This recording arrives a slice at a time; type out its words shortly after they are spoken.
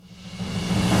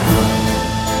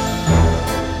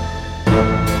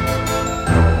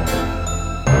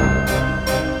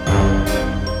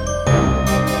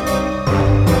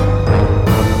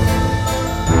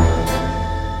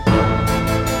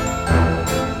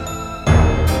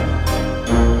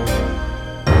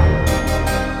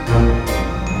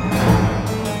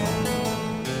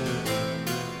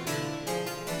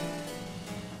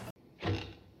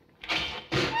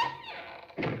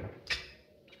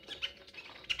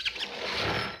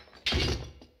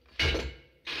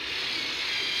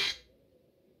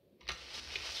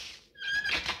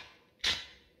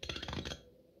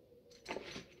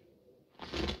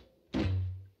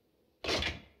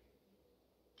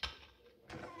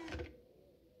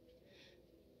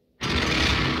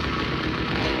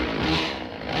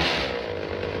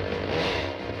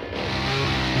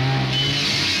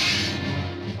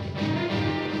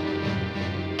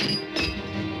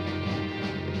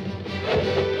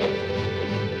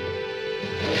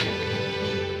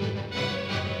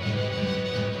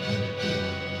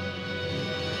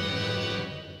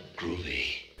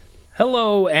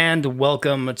Hello and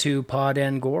welcome to Pod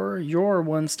and Gore, your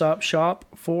one-stop shop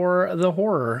for the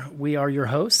horror. We are your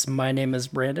hosts. My name is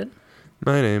Brandon.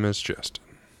 My name is Justin.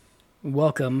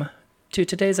 Welcome to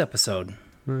today's episode.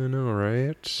 I know,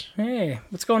 right? Hey,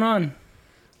 what's going on?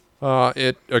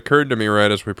 It occurred to me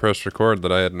right as we pressed record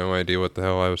that I had no idea what the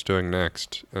hell I was doing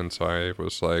next, and so I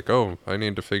was like, "Oh, I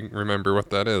need to remember what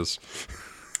that is."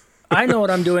 I know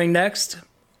what I'm doing next,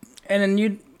 and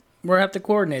then we'll have to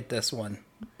coordinate this one,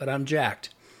 but I'm jacked.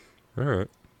 All right.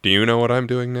 Do you know what I'm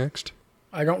doing next?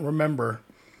 I don't remember.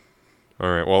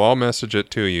 All right. Well, I'll message it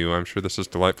to you. I'm sure this is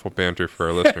delightful banter for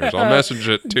our listeners. I'll message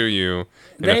it to you,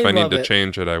 and They if I need love to it.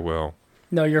 change it, I will.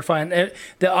 No, you're fine.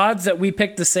 The odds that we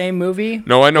pick the same movie...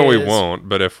 No, I know we is- won't,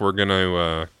 but if we're going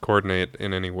to coordinate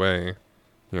in any way,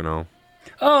 you know.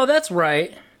 Oh, that's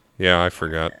right. Yeah, I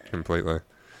forgot completely.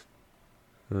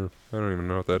 I don't even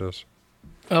know what that is.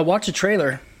 Watch a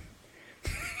trailer.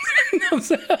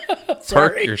 Park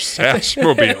Sorry. your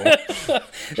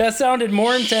Sassmobile. That sounded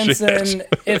more intense than...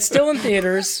 It's still in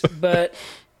theaters, but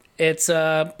it's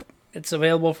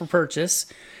available for purchase.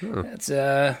 That's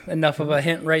enough of a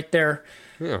hint right there.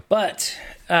 Yeah. But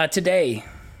today,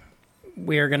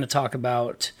 we are going to talk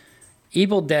about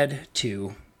Evil Dead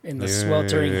 2 in the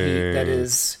sweltering heat that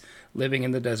is living in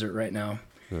the desert right now.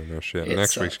 Oh, no shit. It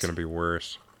Next week's sucks. going to be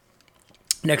worse.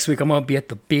 Next week, I'm going to be at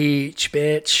the beach,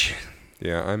 bitch.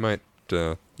 Yeah, I might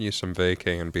use some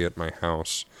vacay and be at my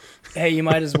house. Hey, you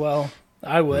might as well.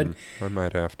 I would. I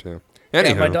might have to. Yeah,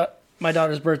 Anyhow, my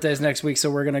daughter's birthday is next week, so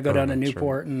we're going to go down to that's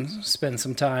Newport and spend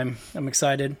some time. I'm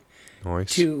excited.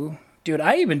 nice. Dude,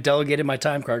 I even delegated my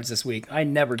time cards this week. I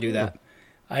never do that.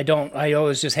 I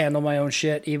always just handle my own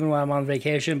shit, even when I'm on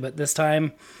vacation. But this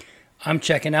time, I'm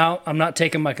checking out. I'm not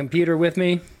taking my computer with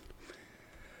me.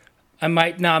 I'm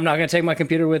not going to take my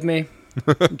computer with me.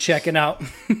 I'm checking out.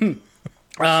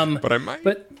 But I might.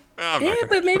 But I'm yeah, not gonna-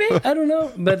 but maybe. I don't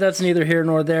know. But that's neither here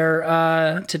nor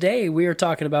there. Today, we are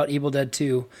talking about Evil Dead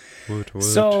 2. Woot.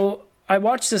 So I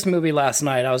watched this movie last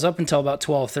night. I was up until about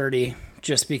 12:30,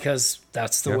 just because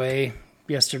that's the Yep. way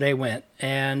yesterday went.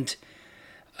 And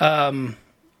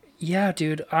yeah,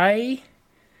 dude, I'm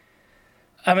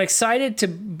excited to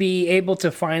be able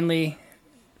to finally.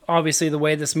 Obviously, the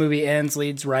way this movie ends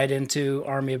leads right into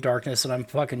Army of Darkness, and I'm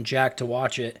fucking jacked to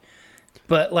watch it.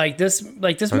 But this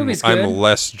movie's good. I'm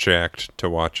less jacked to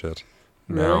watch it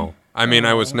now. Really? I mean,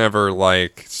 I was never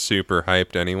like super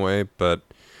hyped anyway, but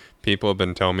people have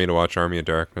been telling me to watch Army of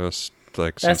Darkness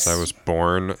since I That's- was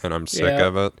born, and I'm sick Yeah.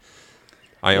 of it.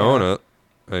 I own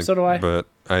it. So do I. But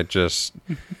I just,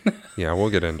 yeah, we'll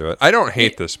get into it. I don't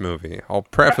hate this movie. I'll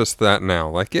preface that now.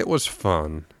 Like, it was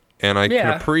fun, and I can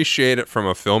Yeah. appreciate it from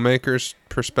a filmmaker's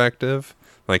perspective.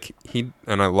 Like,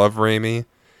 and I love Raimi.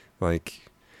 Like,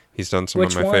 he's done some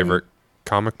Which of my one? favorite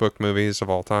comic book movies of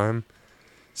all time.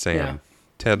 Sam. Yeah.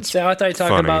 Ted's So I thought you were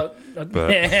talking funny, about.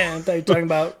 but- I thought you were talking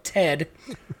about Ted.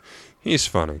 he's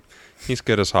funny. He's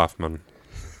good as Hoffman.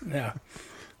 Yeah.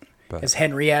 But- As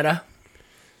Henrietta.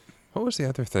 What was the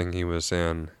other thing he was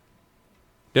in?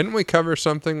 Didn't we cover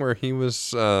something where he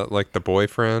was like the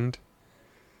boyfriend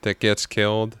that gets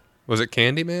killed? Was it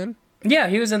Candyman? Yeah,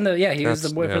 he was he was the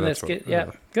That's- boyfriend yeah, that's that's get, what- yeah.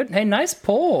 yeah. Good. Hey, nice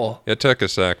pull. It took a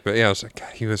sec, but yeah, I was like,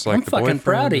 God, he was like I'm the fucking boyfriend.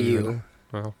 proud of you.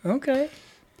 Well, Okay.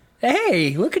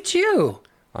 Hey, look at you.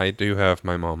 I do have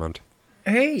my moment.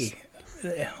 Hey,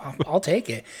 I'll take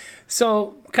it.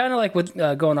 So, kind of like with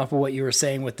going off of what you were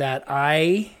saying with that,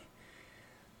 I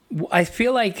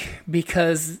feel like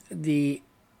because the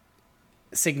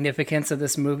significance of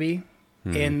this movie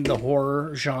in the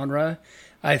horror genre,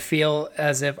 I feel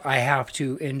as if I have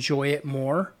to enjoy it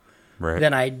more Right.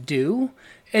 than I do.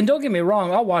 And don't get me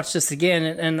wrong, I'll watch this again,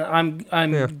 and I'm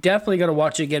definitely going to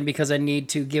watch it again because I need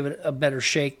to give it a better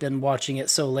shake than watching it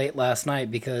so late last night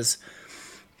because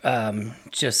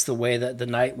just the way that the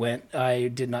night went, I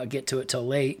did not get to it till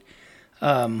late.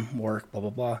 Work, blah, blah,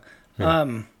 blah.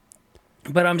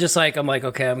 But I'm like,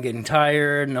 okay, I'm getting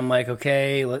tired, and I'm like,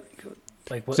 okay, what?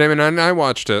 Sam and I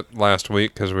watched it last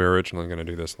week because we were originally going to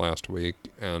do this last week,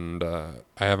 and I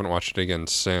haven't watched it again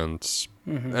since.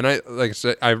 Mm-hmm. And like I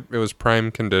said, it was prime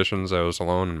conditions. I was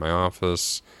alone in my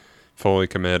office, fully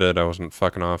committed. I wasn't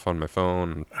fucking off on my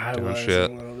phone I and doing was shit.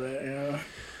 a little bit, yeah.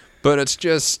 But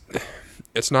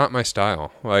it's not my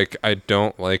style. Like, I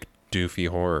don't like doofy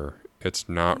horror. It's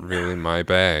not really my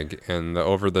bag. And the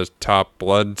over-the-top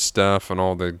blood stuff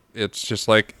and it's just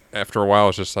like, after a while,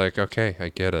 it's just like, okay, I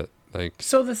get it. Like,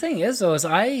 So the thing is, though, is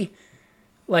I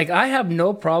have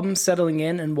no problem settling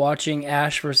in and watching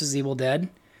Ash versus Evil Dead.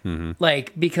 Mm-hmm.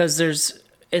 Like, because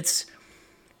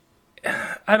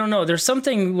I don't know, there's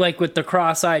something like with the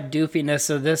cross-eyed doofiness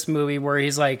of this movie where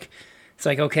he's like it's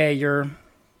like, okay, you're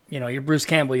Bruce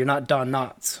Campbell, you're not Don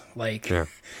Knotts. Like, Yeah.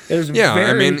 it was Yeah,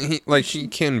 I very, mean, he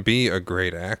can be a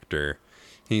great actor.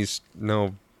 He's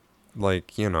no,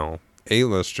 like,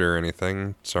 A-lister or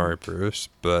anything. Sorry, Bruce,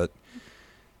 but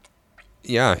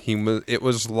yeah, it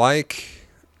was like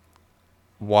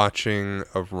watching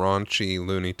a raunchy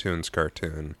Looney Tunes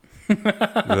cartoon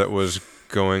that was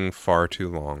going far too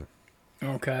long.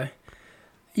 okay.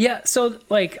 Yeah, so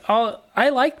like I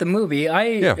like the movie. I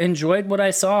enjoyed what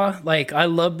I saw. Like I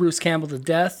love Bruce Campbell to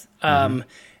death.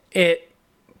 Like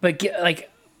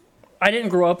I didn't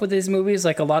grow up with these movies.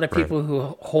 Like a lot of people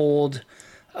who hold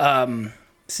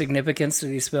significance to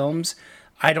these films,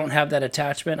 I don't have that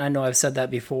attachment. I know I've said that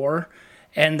before,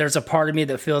 and there's a part of me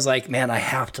that feels like, man, I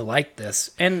have to like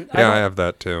this. And I have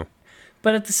that too.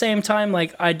 But at the same time,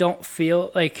 like I don't feel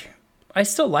like I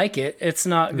still like it. It's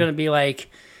not going to be like.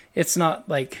 It's not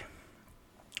like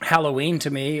Halloween to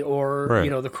me or,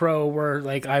 The Crow, where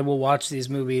like I will watch these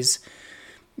movies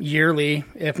yearly,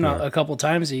 if not a couple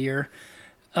times a year.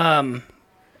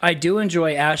 I do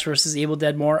enjoy Ash versus Evil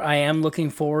Dead more. I am looking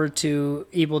forward to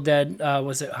Evil Dead.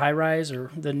 Was it High Rise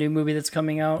or the new movie that's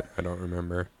coming out? I don't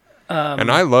remember.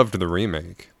 And I loved the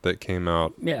remake that came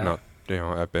out. Yeah.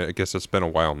 I guess it's been a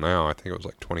while now. I think it was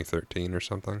like 2013 or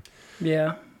something.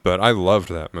 Yeah. But I loved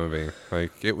that movie.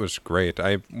 Like, it was great.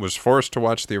 I was forced to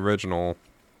watch the original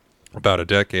about a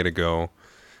decade ago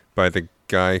by the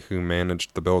guy who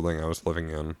managed the building I was living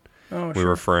in. Oh, we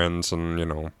were friends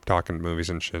and, talking movies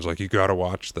and shit. He's like, you gotta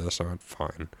watch this. I went,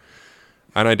 fine.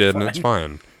 And I did, and it's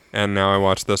fine. And now I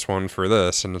watch this one for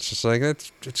this, and it's just like,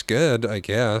 it's good, I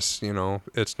guess.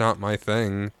 It's not my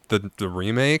thing. The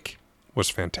remake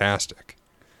was fantastic.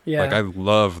 Yeah. Like, I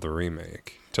love the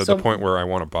remake to the point where I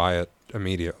want to buy it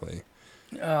immediately.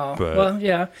 Well,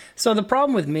 yeah. So the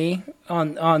problem with me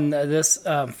on this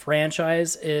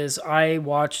franchise is I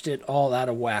watched it all out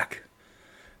of whack.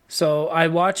 So I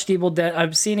watched Evil Dead.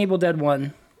 I've seen Evil Dead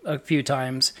 1 a few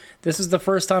times. This is the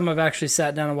first time I've actually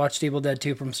sat down and watched Evil Dead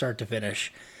 2 from start to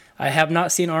finish. I have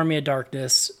not seen Army of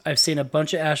Darkness. I've seen a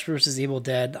bunch of Ash vs. Evil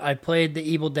Dead. I played the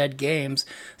Evil Dead games.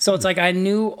 So it's like I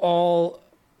knew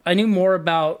more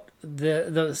about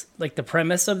the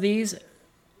premise of these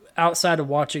outside of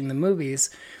watching the movies.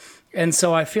 And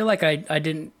so I feel like I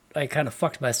kind of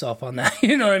fucked myself on that.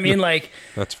 You know what I mean? Like,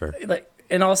 that's fair. Like,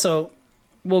 and also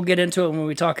we'll get into it when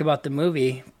we talk about the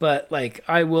movie, but like,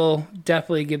 I will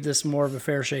definitely give this more of a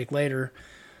fair shake later,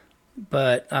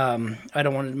 but, I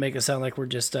don't want to make it sound like we're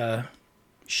just,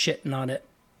 shitting on it.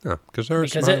 Yeah. Because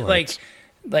it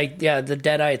yeah, the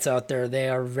Deadites out there, they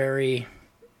are very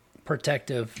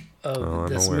protective of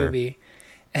this movie.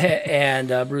 And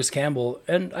Bruce Campbell,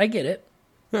 and I get it.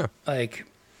 Yeah, like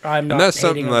I'm not. And that's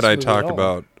something that I talk all.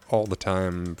 about all the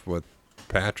time with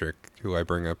Patrick, who I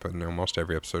bring up in almost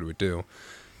every episode we do,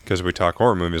 because we talk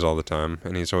horror movies all the time,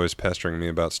 and he's always pestering me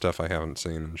about stuff I haven't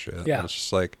seen and shit. Yeah, and it's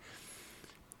just like,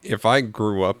 if I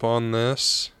grew up on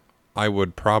this, I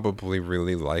would probably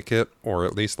really like it, or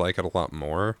at least like it a lot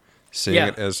more. Seeing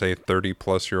it as a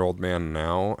 30-plus-year-old man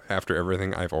now, after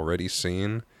everything I've already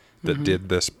seen that did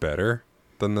this better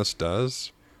than this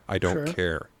does, I don't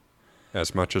care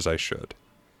as much as I should.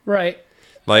 Right.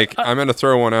 Like, I'm going to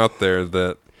throw one out there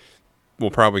that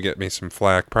will probably get me some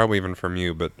flack, probably even from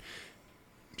you, but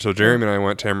so Jeremy and I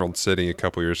went to Emerald City a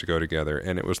couple years ago together,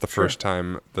 and it was the first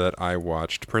time that I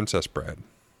watched Princess Bride.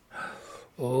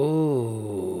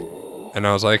 Oh. And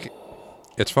I was like,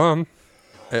 it's fun.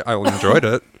 I enjoyed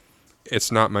it.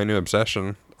 It's not my new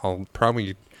obsession. I'll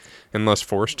probably, unless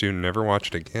forced to, never watch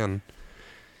it again.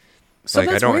 So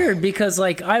that's weird because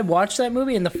like I watched that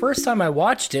movie and the first time I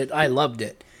watched it, I loved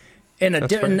it in a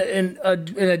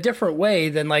different way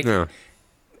than like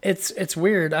it's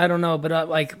weird. I don't know, but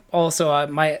like also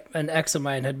an ex of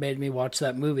mine had made me watch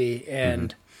that movie,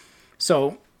 and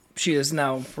so she is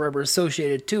now forever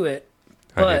associated to it.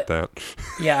 But, I hate that.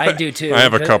 Yeah, I do too. I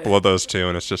have a couple of those too,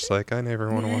 and it's just like I never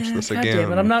want to watch this again.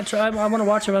 Damn it, I'm not trying. I want to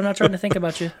watch it. But I'm not trying to think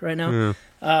about you right now.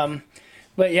 Yeah.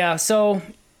 But yeah, so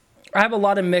I have a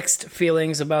lot of mixed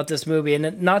feelings about this movie,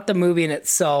 and not the movie in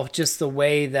itself, just the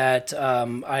way that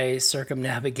I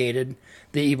circumnavigated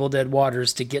the Evil Dead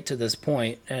waters to get to this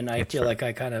point. And I feel like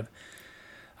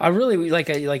I really, like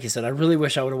you said, I really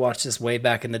wish I would have watched this way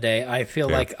back in the day. I feel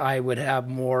like I would have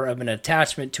more of an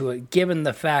attachment to it, given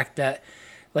the fact that,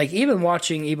 like, even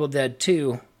watching Evil Dead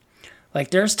 2,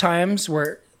 like, there's times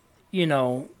where,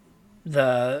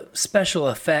 the special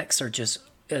effects are just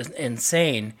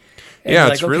insane. And yeah,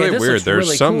 it's really weird. There's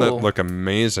really some cool. that look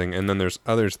amazing, and then there's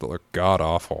others that look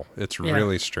god-awful. It's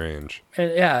really strange.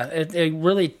 And it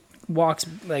really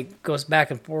goes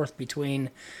back and forth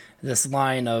between this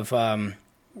line of,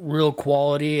 real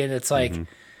quality, and it's like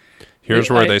Here's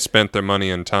where they spent their money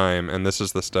and time, and this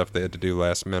is the stuff they had to do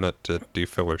last minute to do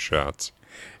filler shots.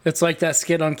 It's like that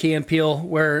skit on Key and Peele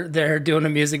where they're doing a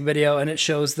music video and it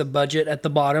shows the budget at the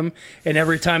bottom, and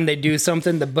every time they do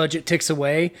something, the budget ticks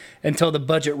away until the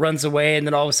budget runs away, and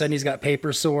then all of a sudden he's got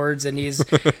paper swords, and he's,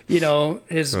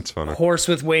 his horse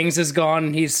with wings is gone,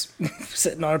 and he's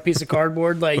sitting on a piece of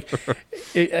cardboard. Like,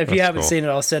 if you haven't seen it,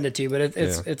 I'll send it to you, but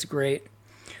it's great.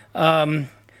 But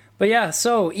yeah,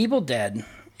 so Evil Dead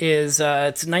is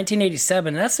it's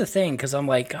 1987. And that's the thing, because I'm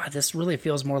like, God, this really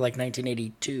feels more like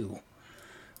 1982.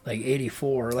 Like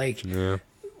 84, like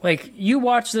you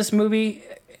watch this movie,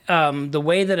 the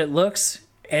way that it looks,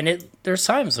 and there's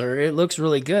times where it looks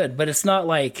really good, but it's not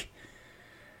like,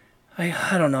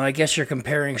 I don't know, I guess you're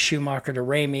comparing Schumacher to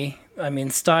Raimi, I mean,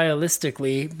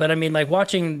 stylistically, but I mean, like,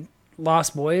 watching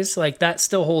Lost Boys, like, that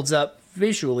still holds up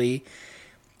visually,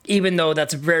 even though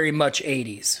that's very much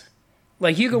 80s.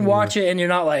 Like, you can watch it and you're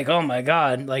not like, oh my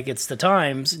God, like, it's the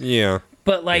times. Yeah.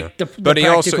 But like but you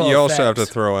also have to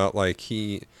throw out, like,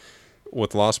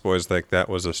 with Lost Boys, like, that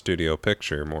was a studio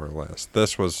picture more or less.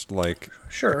 This was like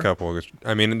a couple.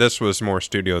 I mean, this was more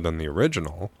studio than the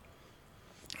original.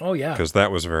 Oh yeah, because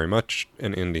that was very much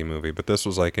an indie movie, but this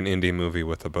was like an indie movie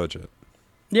with a budget.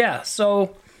 Yeah.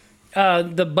 So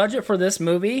the budget for this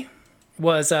movie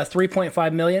was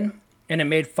 $3.5 million, and it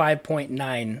made $5.9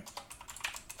 million.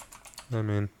 I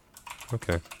mean,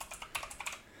 okay.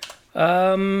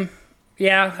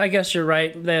 Yeah, I guess you're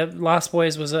right. The Lost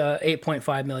Boys was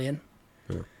 $8.5 million.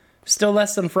 Yeah. Still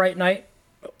less than Fright Night.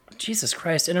 Jesus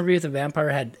Christ! Interview with the Vampire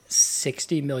had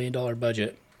 $60 million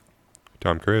budget.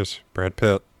 Tom Cruise, Brad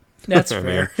Pitt. That's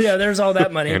fair. Yeah, there's all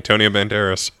that money. Antonio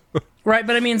Banderas. Right,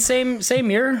 but I mean, same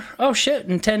year. Oh shit!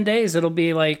 In 10 days, it'll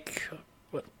be like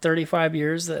 35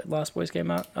 years that Lost Boys came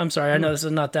out. I'm sorry, I know this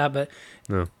is not that, but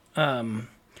no.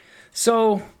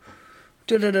 So.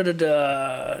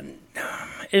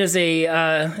 It is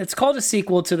it's called a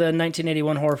sequel to the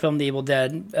 1981 horror film The Evil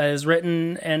Dead. It is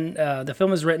written, and the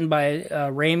film is written by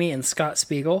Raimi and Scott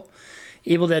Spiegel.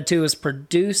 Evil Dead 2 is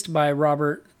produced by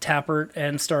Robert Tappert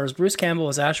and stars Bruce Campbell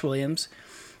as Ash Williams,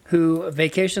 who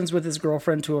vacations with his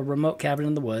girlfriend to a remote cabin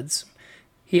in the woods.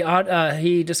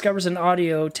 He discovers an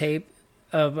audio tape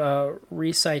of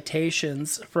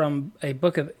recitations from a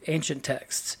book of ancient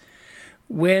texts.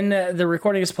 When the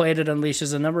recording is played, it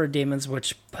unleashes a number of demons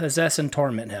which possess and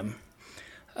torment him.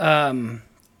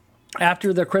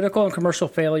 After the critical and commercial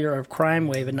failure of Crime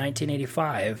Wave in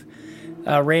 1985,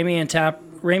 Raimi,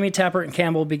 Tappert, and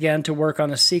Campbell began to work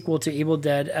on a sequel to Evil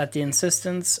Dead at the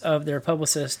insistence of their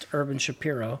publicist, Urban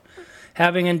Shapiro.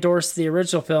 Having endorsed the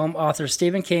original film, author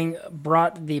Stephen King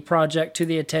brought the project to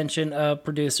the attention of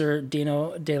producer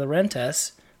Dino De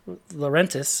Laurentiis,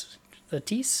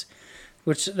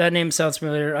 which that name sounds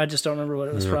familiar. I just don't remember what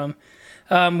it was from.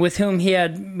 With whom he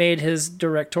had made his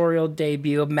directorial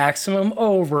debut of Maximum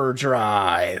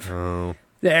Overdrive. Oh,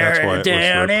 that's why it was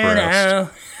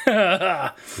repressed.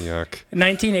 Yuck.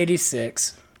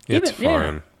 1986. It's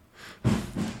fine.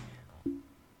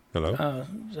 Hello?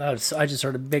 I just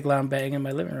heard a big loud bang in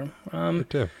my living room. Me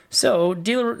too. So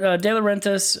De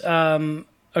Laurentiis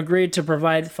agreed to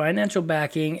provide financial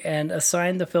backing and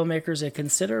assigned the filmmakers a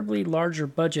considerably larger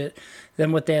budget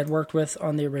than what they had worked with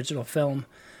on the original film.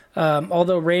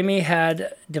 Although Raimi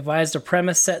had devised a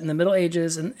premise set in the Middle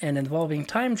Ages and involving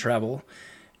time travel,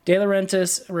 De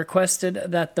Laurentiis requested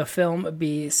that the film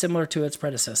be similar to its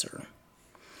predecessor.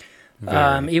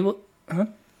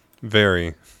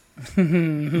 Very.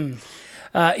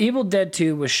 Evil Dead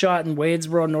 2 was shot in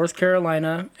Wadesboro, North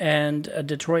Carolina, and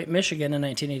Detroit, Michigan in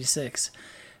 1986.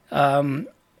 And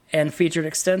featured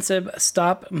extensive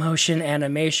stop-motion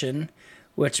animation,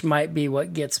 which might be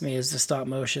what gets me is the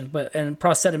stop-motion, and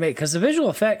prosthetic make, because the visual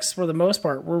effects, for the most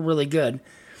part, were really good.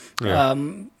 Yeah.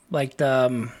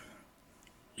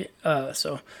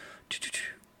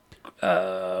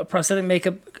 Prosthetic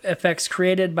makeup effects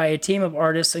created by a team of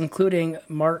artists, including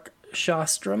Mark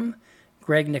Shostrom,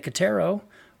 Greg Nicotero,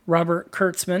 Robert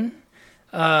Kurtzman,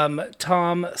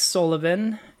 Tom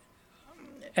Sullivan,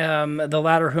 the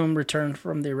latter whom returned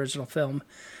from the original film.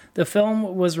 The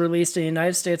film was released in the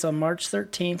United States on March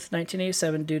 13th,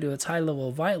 1987 due to its high level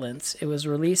of violence. It was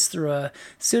released through a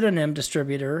pseudonym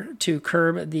distributor to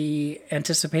curb the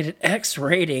anticipated X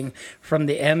rating from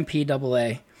the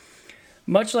MPAA.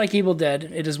 Much like Evil Dead,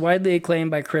 it is widely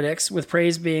acclaimed by critics, with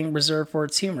praise being reserved for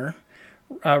its humor,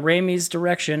 Raimi's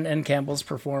direction, and Campbell's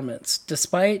performance.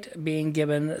 Despite being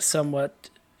given a somewhat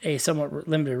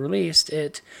limited release,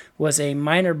 it was a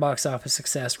minor box office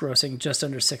success, grossing just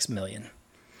under $6 million.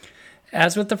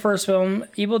 As with the first film,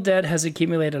 Evil Dead has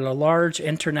accumulated a large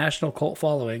international cult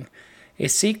following.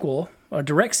 A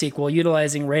direct sequel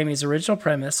utilizing Raimi's original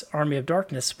premise, Army of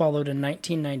Darkness, followed in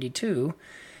 1992,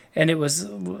 and it was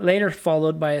later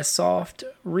followed by a soft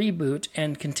reboot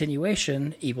and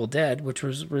continuation, Evil Dead, which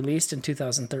was released in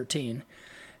 2013,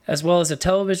 as well as a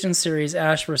television series,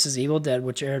 Ash vs. Evil Dead,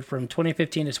 which aired from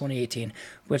 2015 to 2018,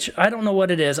 which I don't know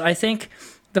what it is. I think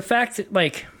the fact that,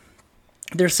 like,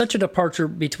 there's such a departure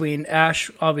between Ash,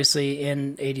 obviously,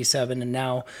 in 87 and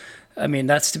now, I mean,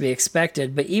 that's to be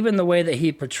expected, but even the way that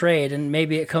he portrayed, and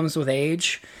maybe it comes with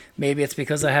age, maybe it's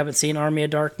because I haven't seen Army of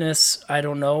Darkness, I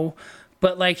don't know,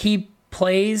 but like he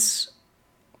doesn't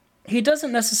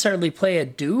necessarily play a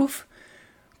doof,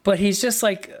 but he's just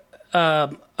like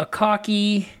a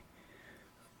cocky,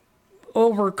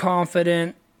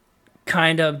 overconfident,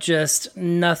 kind of just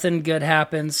nothing good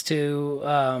happens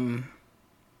to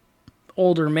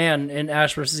older man in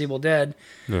Ash vs. Evil Dead.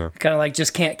 Yeah. Kind of like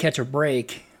just can't catch a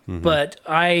break. Mm-hmm. But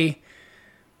I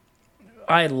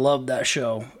love that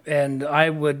show, and I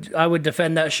would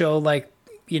defend that show like,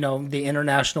 you know, the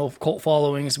international cult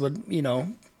followings would, you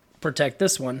know, protect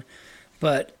this one.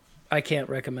 But I can't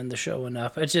recommend the show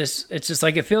enough. It's just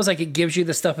like, it feels like it gives you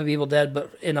the stuff of Evil Dead,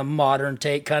 but in a modern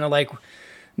take, kind of like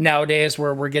nowadays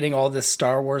where we're getting all this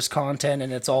Star Wars content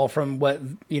and it's all from what,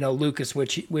 you know, Lucas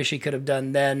wish he could have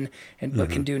done then and what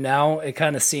can do now. It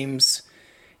kind of seems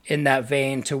in that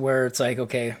vein to where it's like,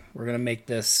 okay, we can make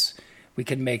this,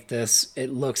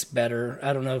 it looks better.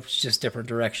 I don't know if it's just different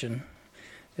direction.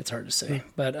 It's hard to say,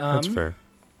 but that's fair.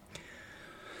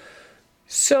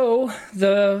 So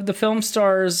the film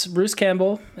stars Bruce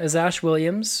Campbell as Ash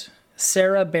Williams,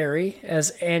 Sarah Berry as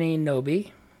Annie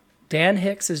Knowby, Dan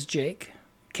Hicks as Jake,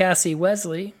 Cassie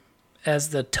Wesley as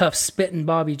the tough spittin'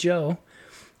 Bobby Joe,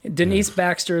 Denise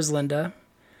Baxter as Linda,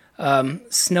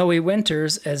 Snowy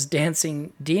Winters as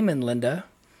Dancing Demon Linda,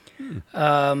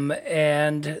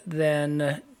 and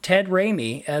then Ted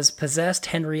Raimi as Possessed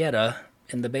Henrietta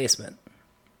in the basement.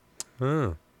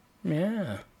 Oh.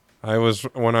 Yeah.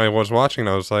 When I was watching,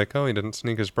 I was like, oh, he didn't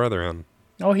sneak his brother in.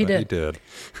 Oh, he did. He did.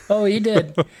 Oh, he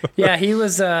did. Yeah, he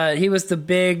was the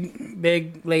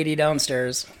big lady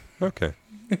downstairs. Okay.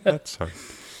 That's fine.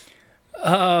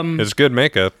 It's good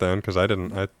makeup then, because I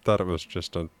thought it was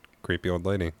just a creepy old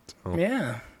lady. So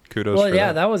yeah. Kudos for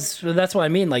that. That's what I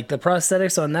mean. Like, the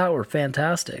prosthetics on that were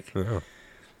fantastic.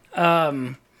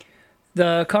 Yeah.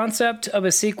 The concept of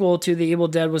a sequel to The Evil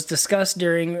Dead was discussed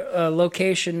during a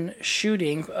location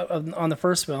shooting on the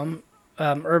first film.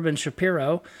 Urban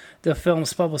Shapiro, the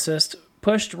film's publicist,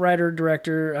 pushed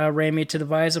writer-director Raimi to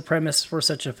devise a premise for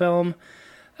such a film.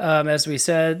 As we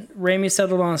said, Raimi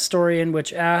settled on a story in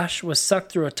which Ash was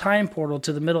sucked through a time portal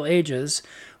to the Middle Ages,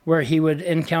 where he would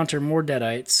encounter more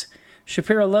Deadites.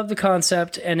 Shapiro loved the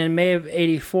concept, and in May of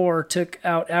 '84 took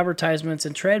out advertisements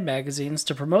in trade magazines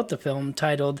to promote the film,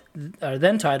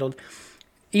 then titled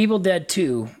Evil Dead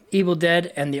 2, Evil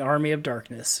Dead and the Army of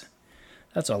Darkness.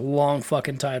 That's a long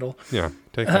fucking title. Yeah,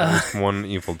 take at least one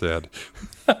Evil Dead.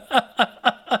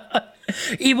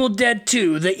 Evil Dead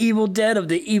 2, the Evil Dead of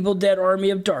the Evil Dead Army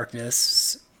of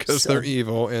Darkness. Because they're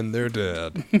evil and they're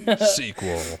dead.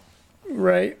 Sequel.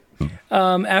 Right.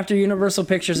 After Universal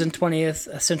Pictures and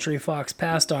 20th Century Fox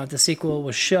passed on it, the sequel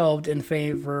was shelved in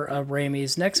favor of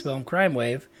Raimi's next film, Crime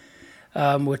Wave,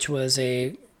 which was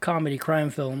a comedy crime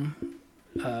film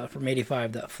from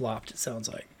 '85 that flopped, it sounds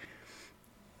like.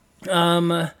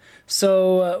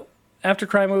 So after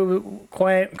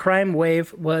Crime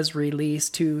Wave was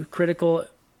released to critical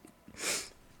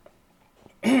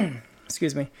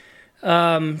excuse me,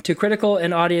 to critical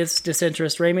and audience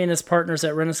disinterest, Raimi and his partners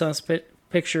at Renaissance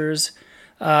Pictures,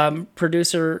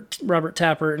 producer Robert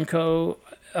Tapper and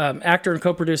actor and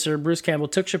co-producer Bruce Campbell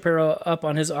took Shapiro up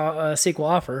on his sequel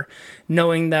offer,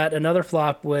 knowing that another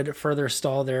flop would further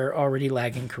stall their already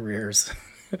lagging careers.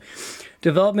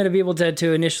 Development of Evil Dead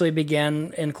 2 initially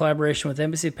began in collaboration with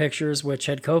Embassy Pictures, which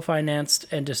had co-financed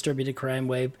and distributed Crime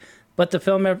Wave, but the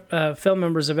film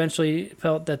members eventually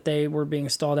felt that they were being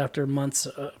stalled after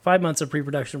 5 months of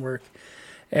pre-production work,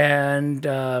 and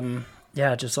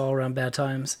just all around bad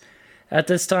times. At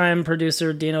this time,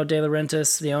 producer Dino De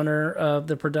Laurentiis, the owner of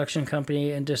the production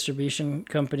company and distribution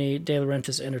company De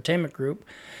Laurentiis Entertainment Group,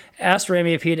 asked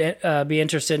Raimi if he'd be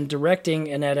interested in directing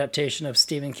an adaptation of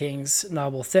Stephen King's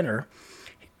novel Thinner.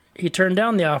 He turned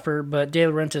down the offer, but De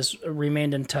Laurentiis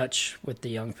remained in touch with the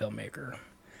young filmmaker.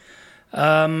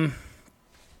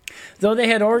 Though they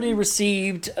had already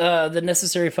received the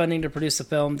necessary funding to produce the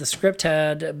film, the script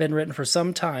had been written for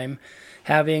some time,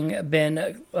 having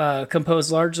been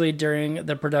composed largely during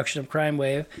the production of Crime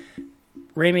Wave.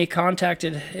 Raimi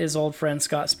contacted his old friend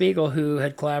Scott Spiegel, who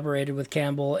had collaborated with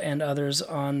Campbell and others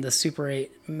on the Super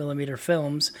 8mm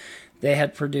films they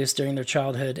had produced during their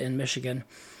childhood in Michigan.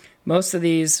 Most of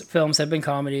these films had been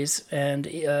comedies, and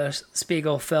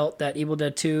Spiegel felt that Evil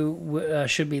Dead 2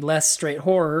 should be less straight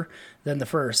horror than the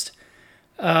first.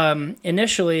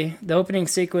 Initially, the opening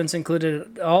sequence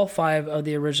included all 5 of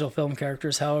the original film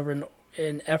characters. However, in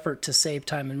an effort to save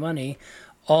time and money,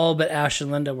 all but Ash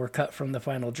and Linda were cut from the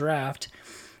final draft.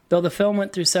 Though the film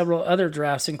went through several other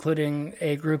drafts, including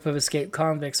a group of escaped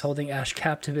convicts holding Ash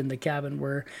captive in the cabin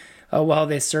while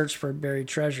they searched for buried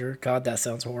treasure. God, that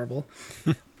sounds horrible.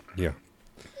 Yeah.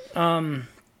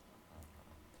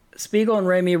 Spiegel and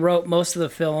Raimi wrote most of the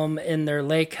film in their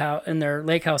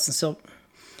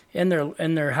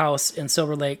house in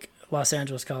Silver Lake, Los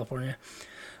Angeles, California,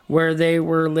 where they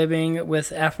were living with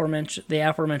the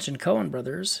aforementioned Coen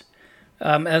brothers,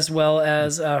 as well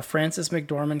as Frances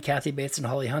McDormand, Kathy Bates, and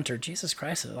Holly Hunter. Jesus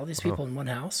Christ, all these people in one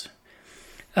house.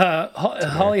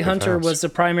 Holly Hunter was the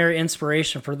primary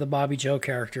inspiration for the Bobby Joe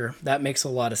character. That makes a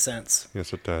lot of sense.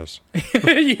 Yes, it does.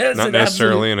 Yes, not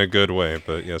necessarily in a good way,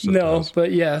 but yes, it does. No,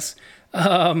 but yes.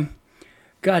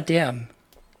 God damn.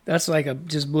 That's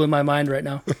just blew my mind right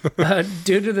now.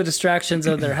 Due to the distractions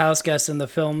of their house guests in the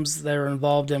films they were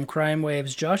involved in, Crime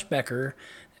Wave's Josh Becker's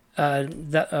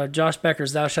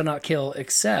Thou Shalt Not Kill,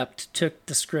 took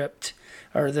the script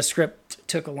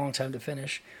took a long time to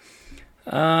finish.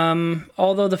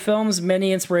 Although the film's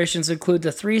many inspirations include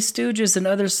the Three Stooges and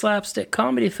other slapstick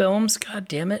comedy films, god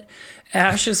damn it,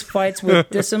 Ash's fights with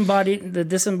the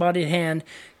disembodied hand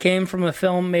came from a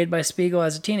film made by Spiegel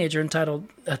as a teenager entitled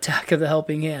Attack of the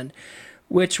Helping Hand,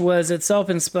 which was itself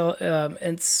inspired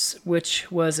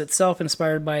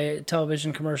by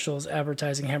television commercials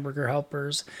advertising hamburger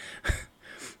helpers.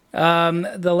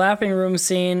 The laughing room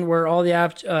scene, where all the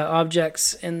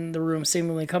objects in the room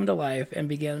seemingly come to life and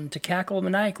begin to cackle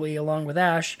maniacally along with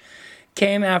Ash,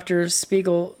 came after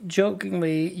Spiegel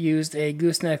jokingly used a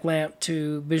gooseneck lamp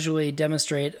to visually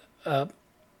demonstrate a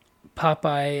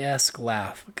Popeye-esque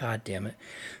laugh. God damn it.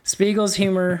 Spiegel's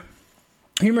humorous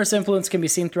influence can be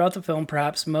seen throughout the film,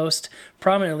 perhaps most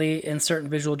prominently in certain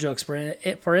visual jokes.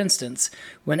 For instance,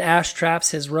 when Ash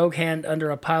traps his rogue hand under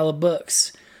a pile of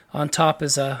books, on top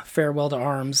is a farewell to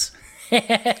arms.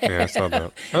 Yeah, I saw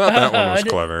that. I thought that one was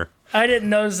clever. I didn't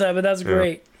notice that, but that's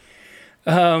great.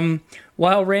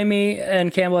 While Raimi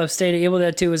and Campbell have stated Evil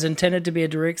Dead 2 was intended to be a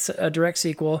direct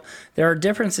sequel, there are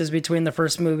differences between the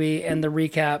first movie and the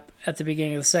recap at the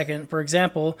beginning of the second. For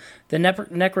example, the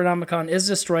Necronomicon is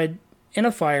destroyed in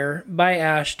a fire by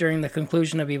Ash during the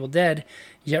conclusion of Evil Dead,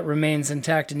 yet remains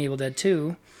intact in Evil Dead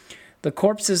 2. The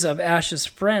corpses of Ash's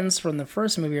friends from the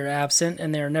first movie are absent,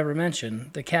 and they are never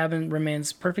mentioned. The cabin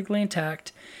remains perfectly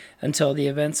intact until the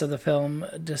events of the film,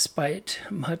 despite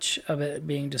much of it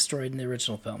being destroyed in the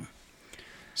original film.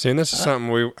 See, and this is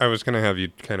something I was going to have you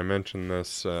kind of mention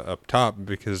this up top,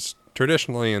 because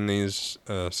traditionally in these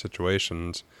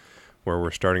situations where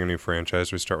we're starting a new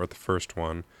franchise, we start with the first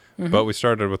one. Mm-hmm. But we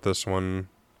started with this one.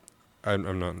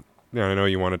 I'm not. Yeah, I know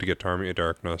you wanted to get to Army of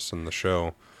Darkness and the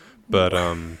show, but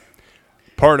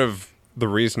part of the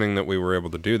reasoning that we were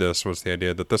able to do this was the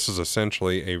idea that this is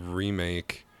essentially a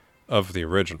remake of the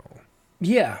original.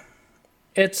 Yeah,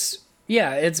 it's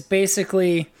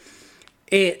basically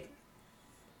it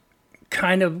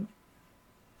kind of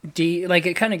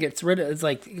it kind of gets rid of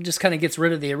it just kind of gets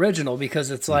rid of the original,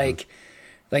 because it's like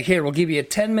here, we'll give you a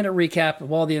 10-minute recap of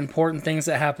all the important things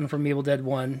that happened from Evil Dead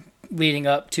 1 leading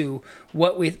up to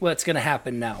what's going to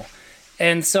happen now.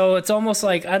 And so it's almost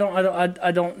like I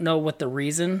don't know what the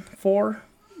reason for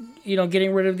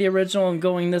getting rid of the original and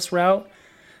going this route.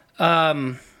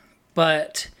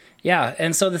 But yeah,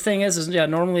 and so the thing is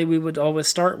normally we would always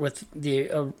start with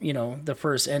the the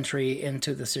first entry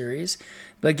into the series,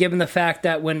 but given the fact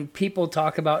that when people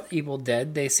talk about Evil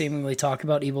Dead, they seemingly talk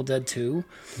about Evil Dead 2,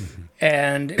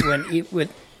 and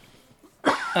with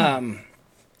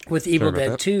Evil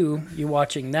Dead 2, you're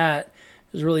watching that.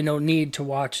 There's really no need to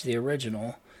watch the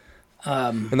original.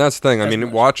 And that's the thing. I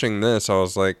mean, watching this, I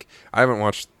was like, I haven't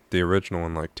watched the original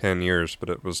in like 10 years, but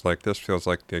it was like, this feels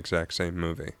like the exact same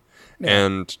movie. Yeah.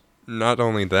 And not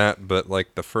only that, but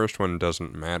like the first one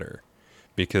doesn't matter.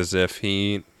 Because if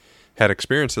he had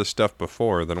experienced this stuff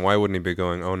before, then why wouldn't he be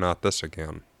going, oh, not this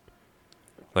again?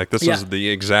 Like, this is the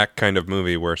exact kind of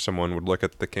movie where someone would look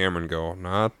at the camera and go,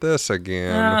 not this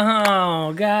again.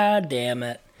 Oh, God damn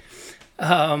it.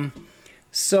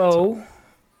 So,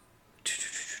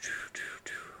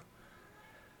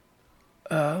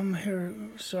 Here,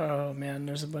 so, oh man,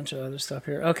 there's a bunch of other stuff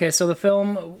here. Okay, so the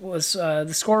film was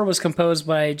the score was composed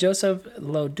by Joseph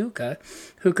Loduca,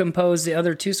 who composed the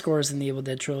other two scores in the Evil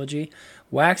Dead trilogy.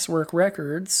 Waxwork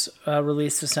Records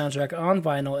released the soundtrack on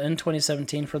vinyl in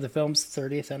 2017 for the film's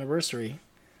 30th anniversary.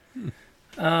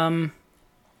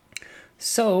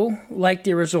 So, like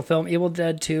the original film, Evil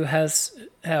Dead 2 has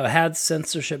had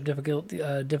censorship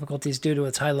difficulties due to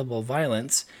its high level of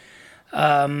violence.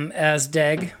 As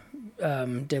DEG,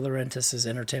 De Laurentiis'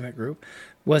 entertainment group,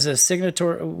 was a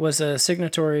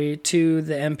signatory to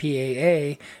the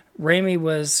MPAA, Raimi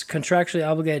was contractually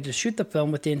obligated to shoot the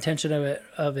film with the intention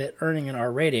of it earning an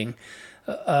R rating.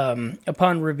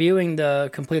 Upon reviewing the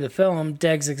completed film,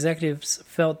 DEG's executives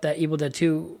felt that Evil Dead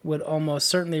 2 would almost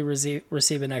certainly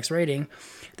receive an X rating,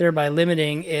 thereby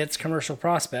limiting its commercial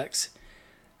prospects.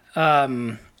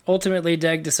 Ultimately,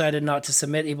 DEG decided not to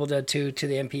submit Evil Dead 2 to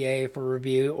the MPAA for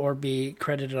review or be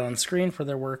credited on screen for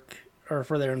their work or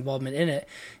for their involvement in it.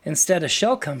 Instead, a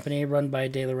shell company run by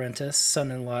De Laurentiis'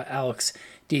 son-in-law Alex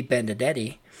De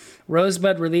Benedetti,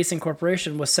 Rosebud Releasing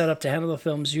Corporation, was set up to handle the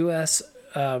film's U.S.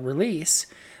 Release,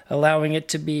 allowing it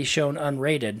to be shown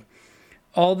unrated.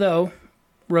 Although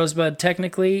Rosebud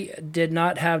technically did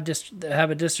not have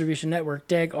a distribution network,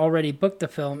 DEG already booked the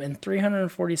film in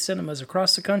 340 cinemas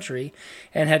across the country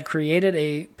and had created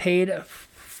and paid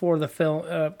for the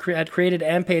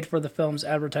film's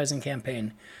advertising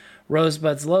campaign.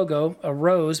 Rosebud's logo, a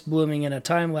rose blooming in a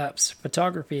time-lapse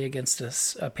photography against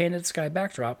a painted sky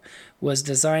backdrop, was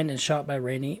designed and shot by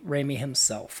Raimi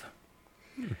himself.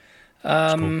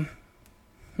 That's cool.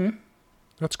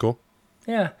 That's cool.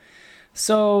 Yeah.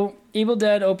 So, Evil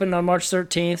Dead opened on March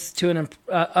 13th to an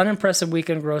unimpressive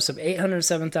weekend gross of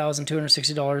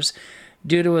 $807,260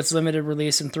 due to its limited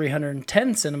release in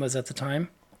 310 cinemas at the time.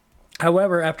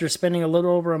 However, after spending a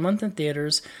little over a month in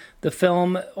theaters, the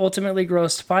film ultimately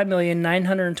grossed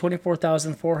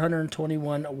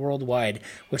 $5,924,421 worldwide,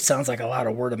 which sounds like a lot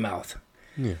of word of mouth.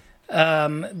 Yeah.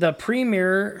 The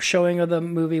premiere showing of the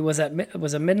movie was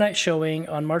a midnight showing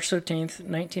on March 13th,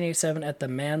 1987 at the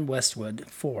Man Westwood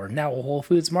 4, now a Whole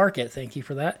Foods Market, thank you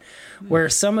for that, where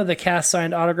some of the cast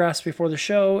signed autographs before the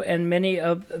show and many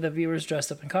of the viewers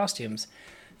dressed up in costumes.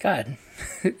 God,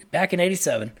 back in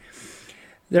 87.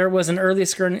 There was an early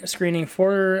screening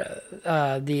for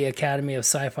the Academy of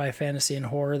Sci-Fi, Fantasy, and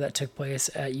Horror that took place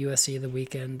at USC the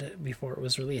weekend before it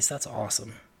was released. That's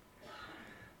awesome.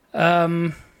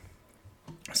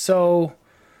 So,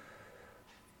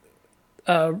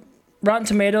 Rotten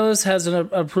Tomatoes has an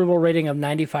approval rating of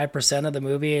 95% of the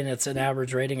movie, and it's an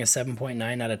average rating of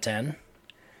 7.9 out of 10.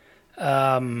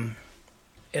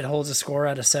 It holds a score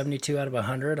at a 72 out of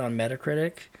 100 on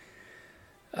Metacritic.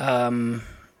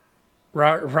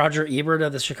 Roger Ebert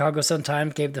of the Chicago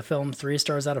Sun-Times gave the film 3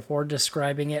 stars out of 4,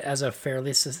 describing it as a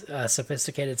fairly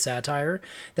sophisticated satire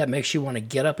that makes you want to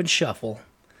get up and shuffle.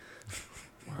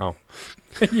 Wow.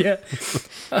 Yeah.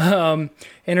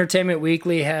 Entertainment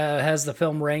Weekly has the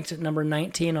film ranked at number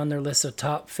 19 on their list of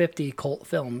top 50 cult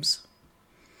films.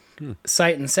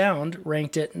 Sight and Sound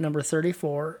ranked it number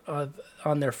 34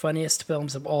 on their funniest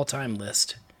films of all time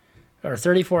list, or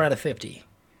 34 out of 50.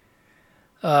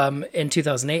 In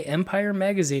 2008, Empire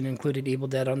Magazine included Evil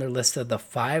Dead on their list of the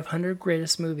 500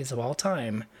 greatest movies of all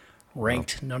time,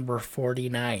 ranked number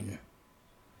 49.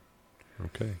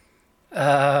 Okay.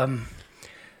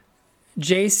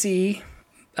 J.C.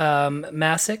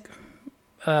 Masick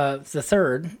the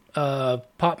third,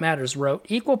 Pop Matters, wrote,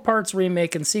 equal parts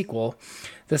remake and sequel.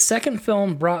 The second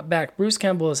film brought back Bruce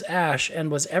Campbell as Ash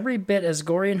and was every bit as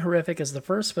gory and horrific as the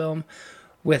first film,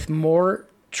 with more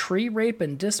tree rape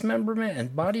and dismemberment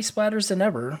and body splatters than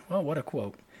ever. Well, what a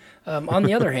quote. On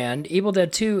the other hand, Evil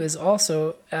Dead 2 is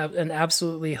also an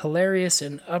absolutely hilarious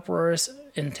and uproarious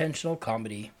intentional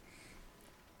comedy.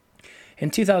 In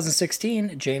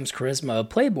 2016, James Charisma of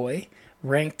Playboy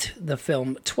ranked the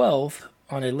film 12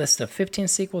 on a list of 15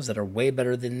 sequels that are way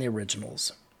better than the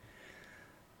originals.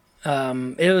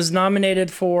 It was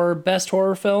nominated for Best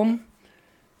Horror Film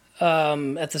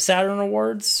at the Saturn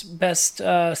Awards, Best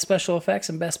Special Effects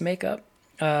and Best Makeup.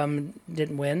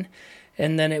 Didn't win.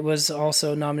 And then it was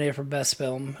also nominated for Best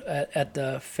Film at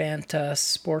the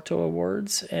Fantasporto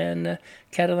Awards and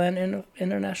Catalan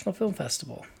International Film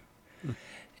Festival.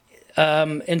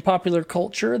 In popular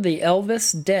culture, The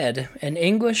Elvis Dead, an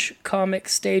English comic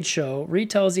stage show,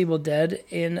 retells Evil Dead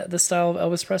in the style of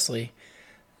Elvis Presley.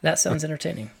 That sounds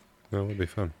entertaining. That would be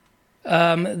fun. The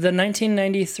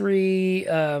 1993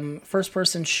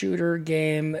 first-person shooter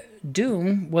game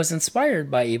Doom was inspired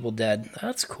by Evil Dead.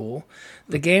 That's cool.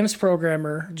 The game's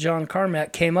programmer, John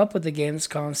Carmack, came up with the game's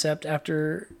concept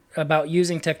after about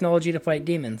using technology to fight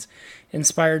demons,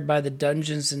 inspired by the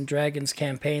Dungeons and Dragons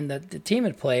campaign that the team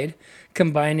had played,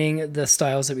 combining the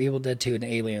styles of Evil Dead 2 and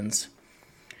Aliens.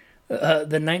 The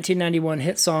 1991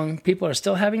 hit song People Are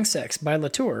Still Having Sex by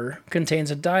Latour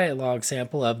contains a dialogue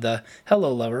sample of the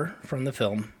Hello Lover from the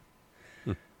film.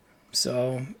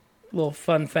 So, little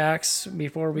fun facts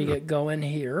before we get going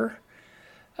here.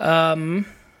 The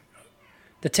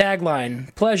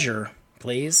tagline, pleasure,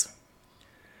 please.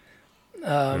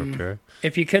 Okay.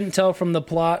 If you couldn't tell from the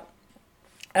plot,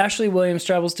 Ashley Williams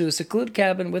travels to a secluded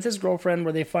cabin with his girlfriend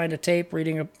where they find a tape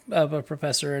reading of a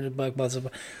professor and a bug. Blah, blah,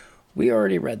 blah. We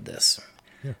already read this.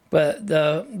 Yeah. But it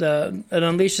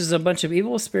unleashes a bunch of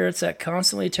evil spirits that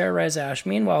constantly terrorize Ash.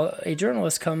 Meanwhile, a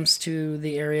journalist comes to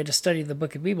the area to study the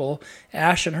Book of Evil.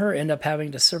 Ash and her end up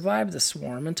having to survive the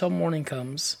swarm until morning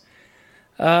comes.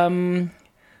 Here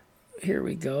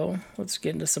we go. Let's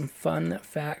get into some fun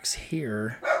facts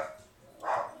here.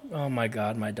 Oh my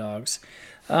God, my dogs.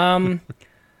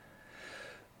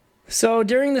 So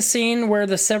during the scene where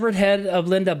the severed head of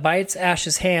Linda bites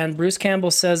Ash's hand, Bruce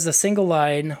Campbell says the single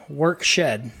line, "Work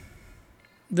shed."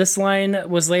 This line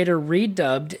was later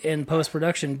redubbed in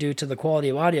post-production due to the quality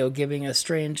of audio, giving a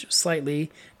strange,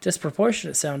 slightly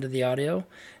disproportionate sound to the audio.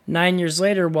 9 years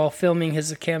later, while filming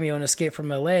his cameo in Escape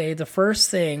from L.A., the first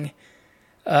thing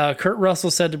Kurt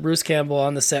Russell said to Bruce Campbell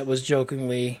on the set was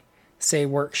jokingly, "Say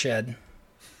work shed."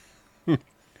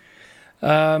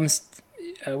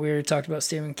 We already talked about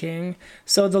Stephen King.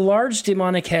 So the large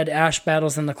demonic head Ash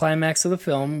battles in the climax of the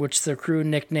film, which the crew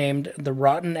nicknamed the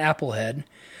Rotten Apple Head,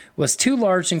 was too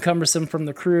large and cumbersome for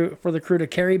the crew to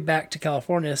carry back to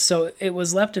California, so it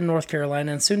was left in North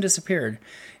Carolina and soon disappeared.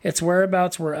 Its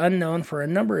whereabouts were unknown for a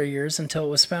number of years until it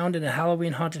was found in a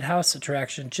Halloween haunted house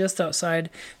attraction just outside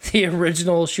the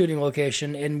original shooting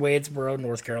location in Wadesboro,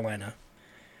 North Carolina.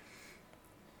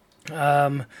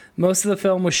 Most of the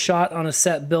film was shot on a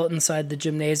set built inside the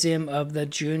gymnasium of the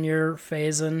Junior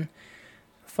Faison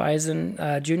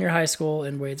Junior High School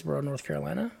in Wadesboro, North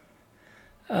Carolina.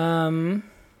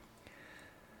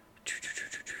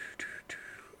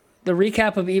 The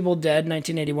recap of Evil Dead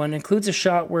 1981 includes a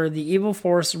shot where the evil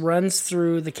force runs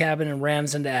through the cabin and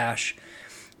rams into Ash.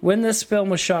 When this film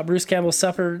was shot, Bruce Campbell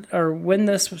suffered a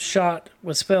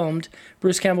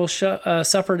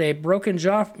broken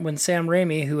jaw when Sam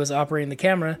Raimi, who was operating the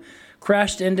camera,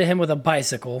 crashed into him with a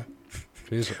bicycle.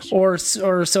 Jesus. Or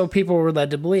so people were led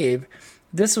to believe.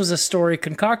 This was a story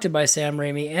concocted by Sam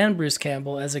Raimi and Bruce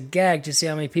Campbell as a gag to see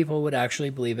how many people would actually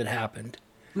believe it happened.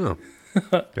 Oh.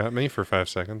 Got me for 5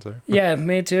 seconds there. Yeah,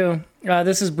 me too.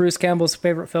 This is Bruce Campbell's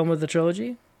favorite film of the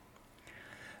trilogy.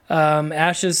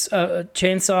 Ash's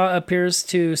chainsaw appears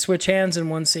to switch hands in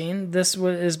one scene. This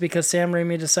is because Sam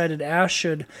Raimi decided Ash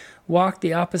should walk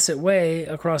the opposite way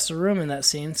across the room in that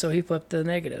scene, so he flipped the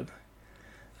negative.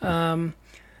 Often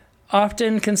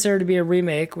considered to be a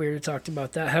remake, we already talked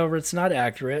about that. However, it's not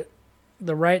accurate.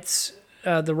 The rights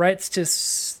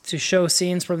to show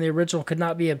scenes from the original could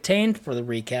not be obtained for the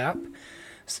recap.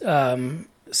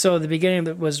 So the beginning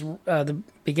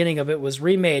of it was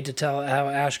remade to tell how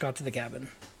Ash got to the cabin.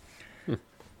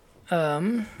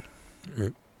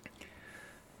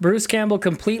 Bruce Campbell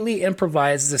completely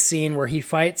improvised the scene where he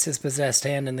fights his possessed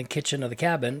hand in the kitchen of the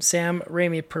cabin. Sam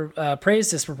Raimi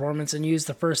praised his performance and used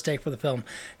the first take for the film.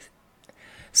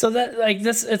 So that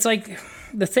it's like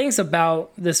the things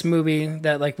about this movie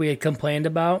that we had complained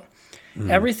about.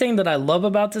 Everything that I love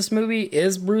about this movie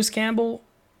is Bruce Campbell.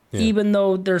 Yeah. Even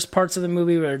though there's parts of the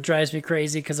movie where it drives me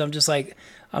crazy because I'm just like,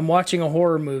 I'm watching a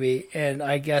horror movie and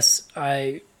I guess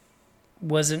I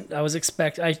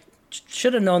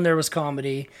should have known there was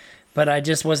comedy, but I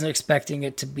just wasn't expecting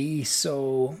it to be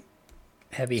so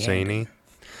heavy-handed. Zany.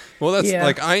 Well,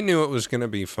 that's I knew it was going to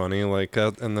be funny like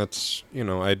that, and that's,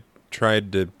 I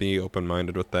tried to be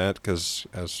open-minded with that because,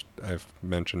 as I've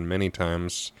mentioned many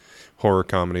times, horror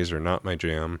comedies are not my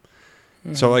jam.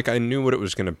 Mm-hmm. So, I knew what it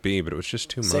was going to be, but it was just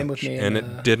too much. With me and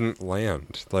it didn't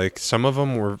land. Some of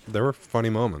them there were funny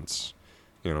moments,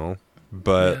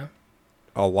 but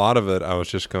a lot of it, I was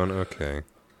just going, okay.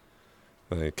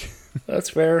 That's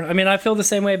fair. I mean, I feel the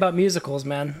same way about musicals,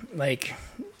 man.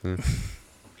 Well,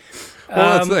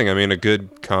 that's the thing. I mean, a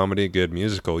good comedy, a good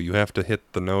musical, you have to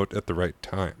hit the note at the right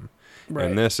time. Right.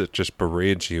 And this, it just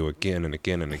berates you again and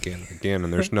again and again and again,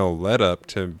 and there's no let up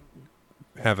to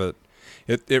have it.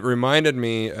 It reminded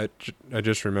me, I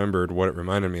just remembered what it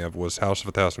reminded me of was House of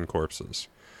a Thousand Corpses.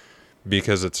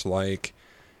 Because it's like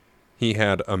he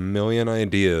had a million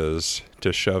ideas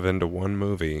to shove into one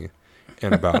movie,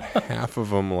 and about half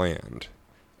of them land.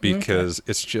 Because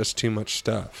it's just too much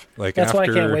stuff. That's why I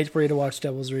can't wait for you to watch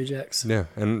Devil's Rejects. Yeah,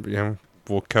 and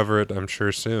we'll cover it, I'm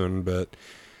sure, soon. But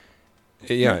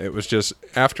yeah, it was just,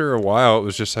 after a while, it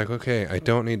was just like, okay, I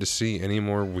don't need to see any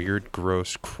more weird,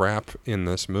 gross crap in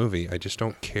this movie. I just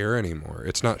don't care anymore.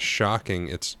 It's not shocking,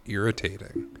 it's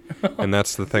irritating. And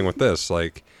that's the thing with this.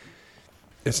 Like,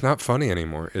 it's not funny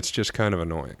anymore. It's just kind of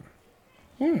annoying.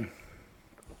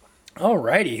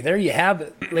 Alrighty, there you have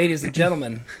it, ladies and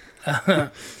gentlemen.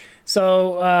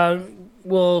 So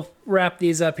we'll wrap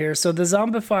these up here. So the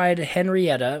zombified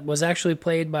Henrietta was actually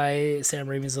played by Sam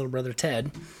Raimi's little brother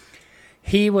Ted.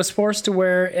 He was forced to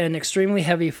wear an extremely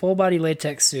heavy full-body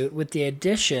latex suit with the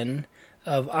addition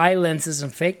of eye lenses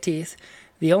and fake teeth.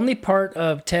 The only body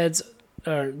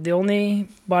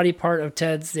part of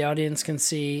Ted's the audience can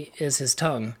see is his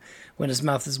tongue when his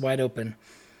mouth is wide open.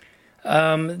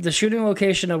 The shooting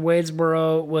location of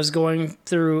Wadesboro was going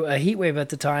through a heat wave at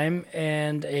the time,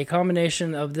 and a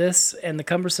combination of this and the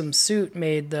cumbersome suit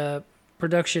made the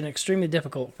production extremely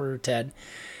difficult for Ted.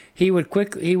 He would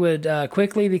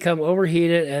quickly become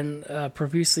overheated and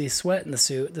profusely sweat in the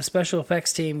suit. The special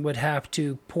effects team would have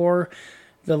to pour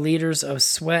the liters of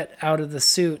sweat out of the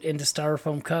suit into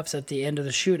styrofoam cups at the end of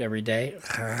the shoot every day.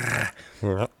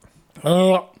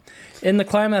 In the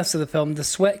climax of the film, the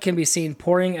sweat can be seen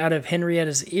pouring out of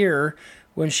Henrietta's ear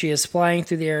when she is flying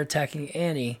through the air attacking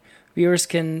Annie. Viewers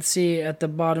can see at the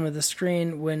bottom of the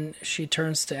screen when she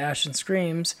turns to ash and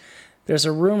screams. There's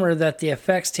a rumor that the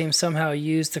effects team somehow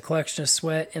used the collection of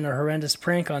sweat in a horrendous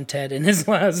prank on Ted in his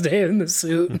last day in the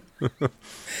suit.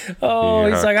 He's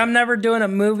like, I'm never doing a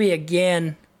movie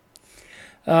again.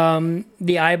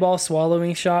 The eyeball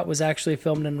swallowing shot was actually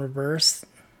filmed in reverse.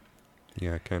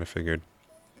 Yeah, I kind of figured.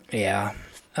 Yeah.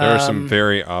 There was some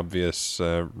very obvious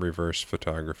reverse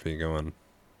photography going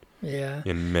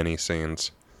in many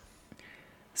scenes.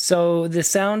 So the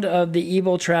sound of the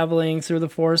evil traveling through the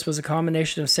forest was a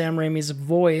combination of Sam Raimi's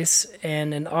voice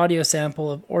and an audio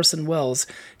sample of Orson Welles,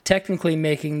 technically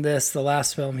making this the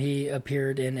last film he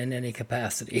appeared in any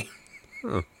capacity.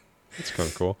 That's kind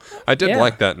of cool. I did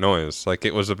like that noise. Like,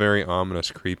 it was a very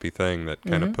ominous, creepy thing that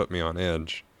kind of put me on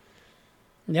edge.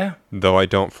 Yeah. Though I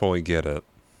don't fully get it.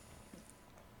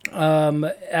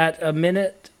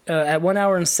 At 1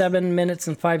 hour and 7 minutes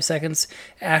and 5 seconds,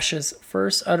 Ash's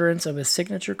first utterance of his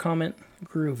signature comment,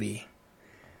 groovy.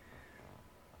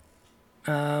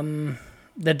 The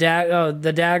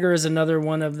dagger is another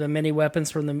one of the many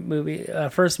weapons from the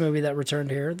first movie that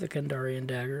returned here, the Kandarian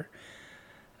dagger.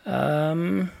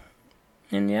 And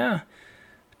yeah,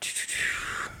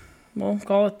 we'll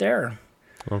call it there.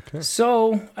 Okay.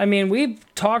 So, I mean, we've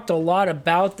talked a lot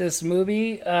about this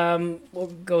movie. We'll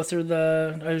go through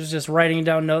I was just writing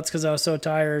down notes because I was so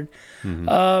tired.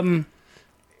 Mm-hmm.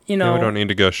 We don't need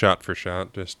to go shot for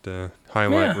shot. Just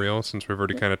highlight reel, since we've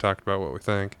already kind of talked about what we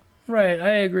think. Right, I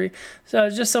agree. So,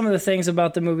 just some of the things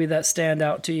about the movie that stand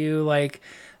out to you. Like,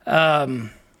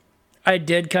 I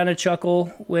did kind of chuckle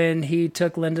when he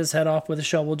took Linda's head off with a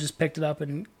shovel, just picked it up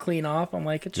and clean off. I'm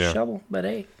like, it's a shovel, but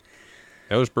hey.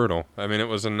 It was brutal. I mean, it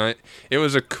was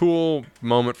a cool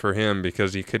moment for him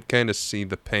because he could kind of see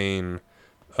the pain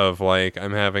of, like,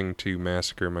 I'm having to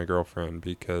massacre my girlfriend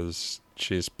because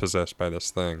she's possessed by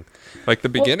this thing. Like, the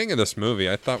beginning of this movie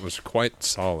I thought was quite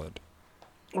solid.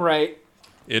 Right.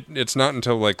 It's not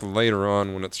until, like, later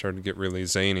on when it started to get really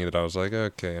zany that I was like,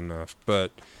 okay, enough.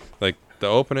 But, like, the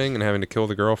opening and having to kill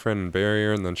the girlfriend and bury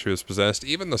her and then she was possessed,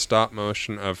 even the stop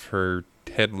motion of her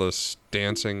headless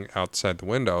dancing outside the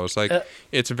window, I was like,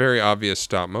 it's a very obvious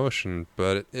stop motion,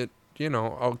 but it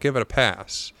I'll give it a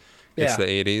pass. Yeah. It's the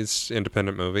 80s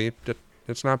independent movie.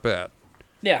 It's not bad.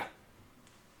 Yeah.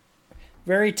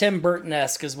 Very Tim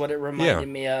Burton-esque is what it reminded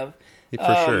me of.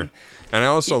 For sure. And I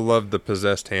also loved the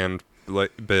possessed hand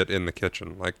bit in the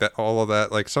kitchen. Like, that, all of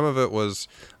that, like, some of it was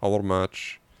a little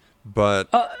much, but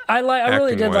I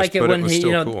really did like it when he,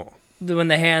 cool. when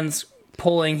the hand's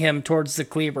pulling him towards the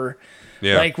cleaver.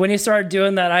 Yeah. Like, when he started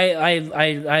doing that,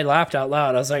 I laughed out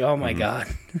loud. I was like, oh my God.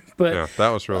 But yeah, that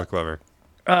was really clever.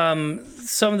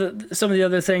 Some of the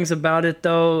other things about it,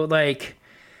 though, like,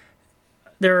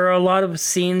 there are a lot of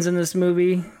scenes in this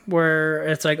movie where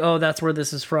it's like, oh, that's where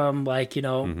this is from. Like,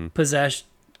 possessed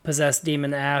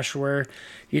demon Ash, where,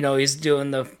 he's doing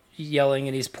the yelling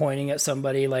and he's pointing at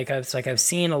somebody. I've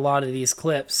seen a lot of these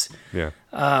clips. Yeah.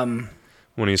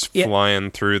 When he's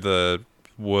flying through the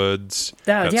woods,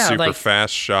 that super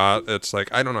fast shot. It's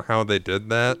like, I don't know how they did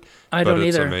that, but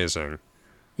it's amazing.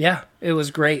 Yeah, it was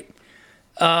great.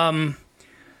 Yeah,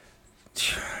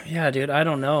 dude, I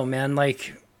don't know, man.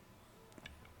 Like,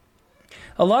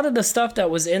 a lot of the stuff that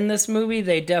was in this movie,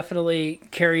 they definitely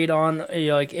carried on,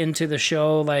 into the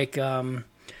show. Like,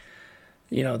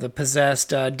 the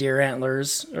possessed deer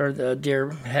antlers or the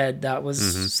deer head. That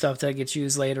was stuff that gets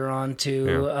used later on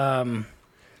too. Yeah.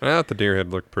 I thought the deer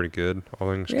head looked pretty good,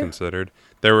 all things considered.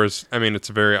 It's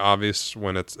very obvious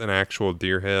when it's an actual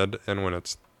deer head and when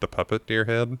it's the puppet deer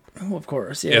head. Oh, of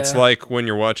course, yeah. It's like when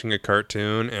you're watching a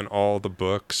cartoon and all the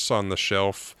books on the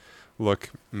shelf look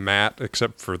matte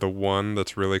except for the one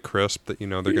that's really crisp that they're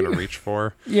going to reach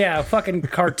for. Yeah, fucking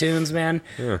cartoons, man.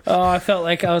 Yeah. Oh, I felt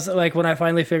like I was like, when I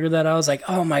finally figured that out, I was like,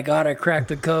 oh my God, I cracked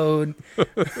the code.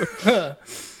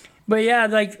 But yeah,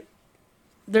 like,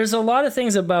 there's a lot of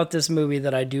things about this movie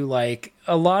that I do like.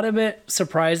 A lot of it,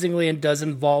 surprisingly, and does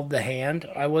involve the hand.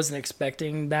 I wasn't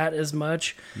expecting that as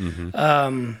much.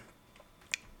 Mm-hmm.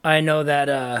 I know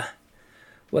that,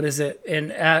 what is it? In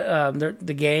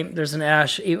the game, there's an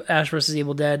Ash versus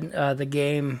Evil Dead, the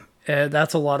game.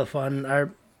 That's a lot of fun.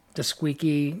 The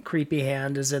squeaky, creepy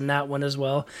hand is in that one as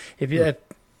well. If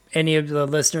any of the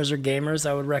listeners are gamers,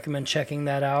 I would recommend checking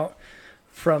that out.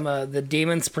 From the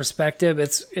demon's perspective,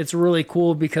 it's really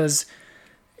cool because,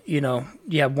 you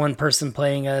have one person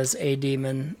playing as a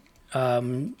demon,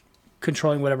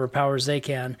 controlling whatever powers they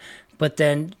can, but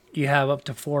then you have up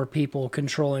to 4 people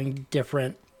controlling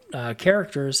different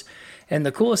characters. And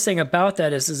the coolest thing about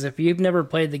that is if you've never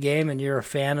played the game and you're a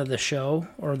fan of the show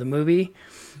or the movie,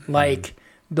 like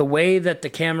the way that the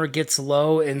camera gets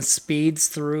low and speeds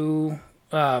through,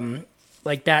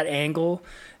 like that angle.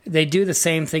 They do the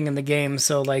same thing in the game,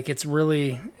 so like it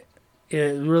really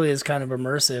is kind of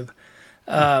immersive.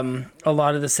 A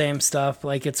lot of the same stuff.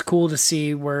 Like it's cool to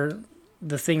see where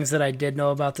the things that I did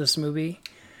know about this movie,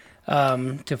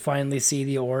 to finally see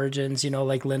the origins.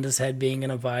 Like Linda's head being in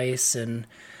a vice, and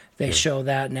they show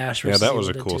that in Ash vs. that was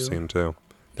a cool scene too.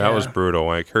 That was brutal.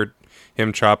 Like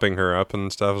him chopping her up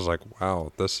and stuff. I was like,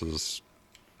 wow, this is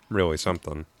really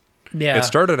something. Yeah, it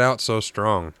started out so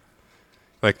strong.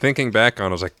 Like, thinking back on it,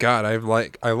 I was like, God, I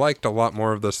liked a lot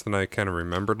more of this than I kind of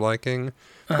remembered liking,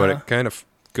 but it kind of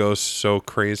goes so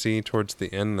crazy towards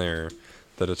the end there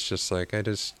that it's just like, I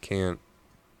just can't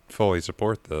fully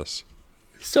support this.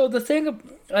 So the thing,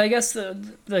 I guess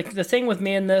the thing with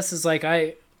me in this is like,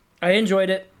 I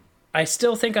enjoyed it. I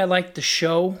still think I like the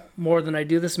show more than I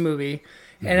do this movie.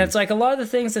 Mm-hmm. And it's like a lot of the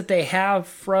things that they have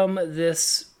from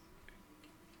this,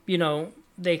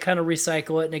 they kind of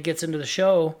recycle it and it gets into the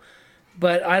show.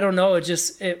 But I don't know. It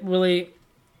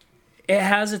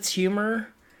has its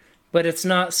humor, but it's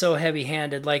not so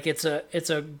heavy-handed. Like it's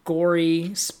a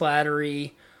gory,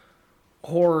 splattery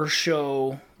horror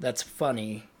show that's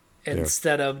funny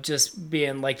instead of just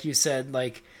being, like you said,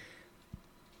 like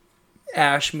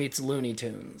Ash meets Looney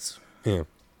Tunes. Yeah.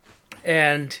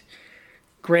 And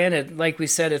granted, like we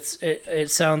said,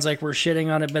 it sounds like we're shitting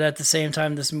on it, but at the same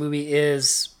time, this movie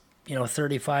is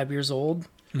 35 years old.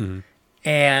 Mm-hmm.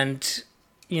 And,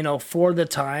 for the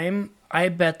time, I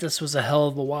bet this was a hell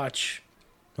of a watch.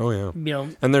 Oh, yeah.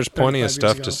 And there's plenty of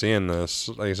stuff to see in this.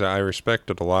 Like I said, I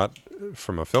respect it a lot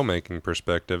from a filmmaking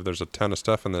perspective. There's a ton of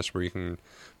stuff in this where you can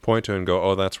point to and go,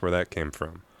 oh, that's where that came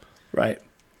from. Right.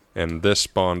 And this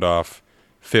spawned off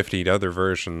 50 other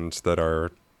versions that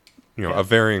are, of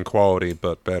varying quality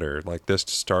but better. Like, this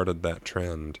started that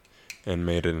trend and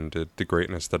made it into the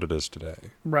greatness that it is today.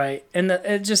 Right. And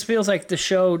it just feels like the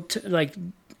show,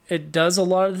 it does a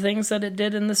lot of the things that it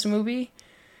did in this movie,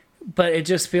 but it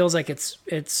just feels like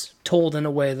it's told in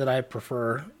a way that I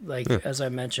prefer, as I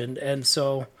mentioned. And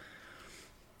so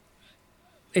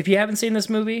if you haven't seen this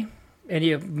movie and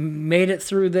you've made it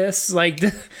through this,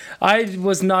 I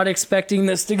was not expecting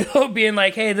this to go being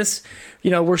like, hey, this,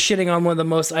 we're shitting on one of the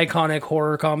most iconic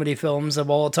horror comedy films of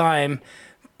all time.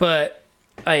 But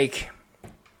I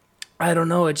don't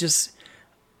know. It's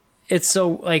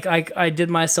so I did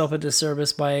myself a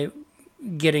disservice by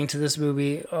getting to this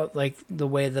movie the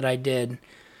way that I did.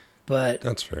 But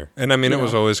that's fair. And it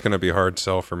was always going to be a hard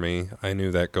sell for me. I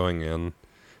knew that going in.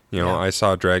 I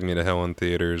saw Drag Me to Hell in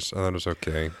theaters. I thought it was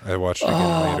okay. I watched it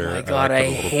again later. Oh my God, I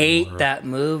hate that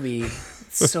movie.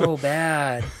 It's so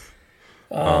bad.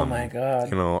 Oh my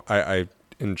God. I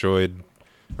enjoyed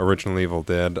Original Evil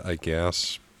Dead, I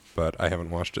guess, but I haven't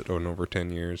watched it in over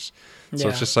 10 years. So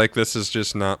it's just like, this is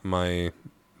just not my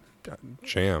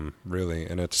jam, really.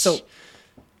 And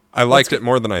I liked it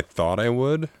more than I thought I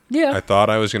would. Yeah. I thought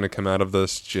I was going to come out of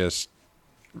this just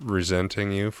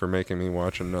resenting you for making me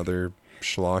watch another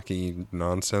schlocky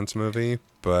nonsense movie,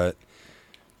 but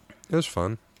it was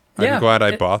fun. I'm glad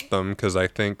I bought them because I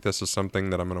think this is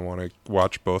something that I'm going to want to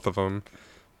watch both of them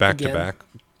back to back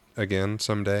again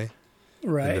someday.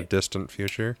 Right. In the distant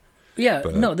future. Yeah,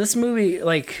 no, this movie,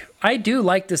 like, I do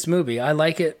like this movie. I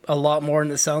like it a lot more,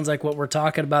 and it sounds like what we're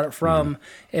talking about it from.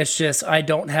 It's just I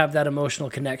don't have that emotional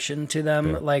connection to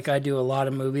them like I do a lot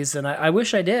of movies, and I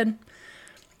wish I did.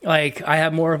 Like, I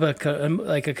have more of a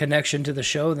connection to the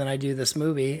show than I do this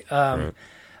movie.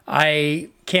 I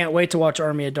can't wait to watch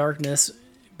Army of Darkness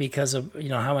because of, you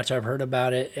know, how much I've heard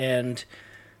about it, and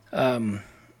you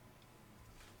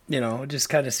know, it just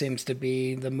kind of seems to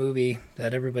be the movie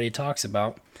that everybody talks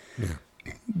about. Yeah.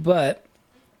 But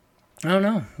I don't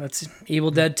know. That's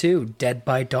Evil Dead 2, Dead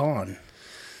by Dawn.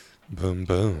 Boom,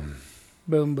 boom.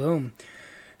 Boom, boom.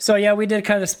 So yeah, we did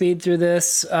kind of speed through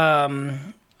this.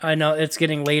 I know it's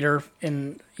getting later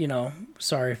and, you know,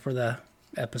 sorry for the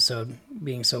episode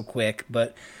being so quick,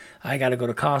 but I got to go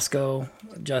to Costco.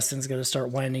 Justin's going to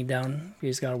start winding down.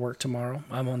 He's got to work tomorrow.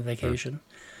 I'm on vacation.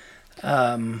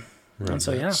 And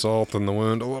so, yeah. Salt in the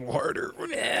wound a little harder.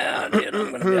 Yeah, dude, I'm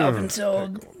going to be up until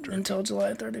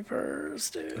July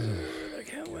 31st, dude. I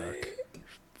can't wait.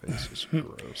 Face is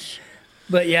gross.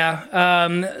 But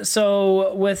yeah,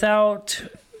 so without,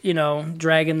 you know,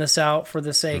 dragging this out for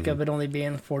the sake of it only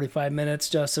being 45 minutes,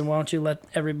 Justin, why don't you let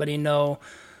everybody know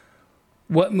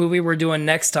what movie we're doing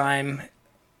next time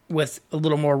with a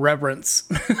little more reverence,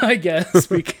 I guess.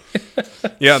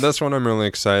 Yeah, this one I'm really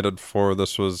excited for.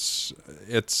 It's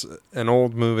an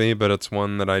old movie, but it's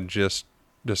one that I just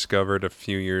discovered a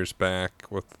few years back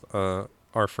with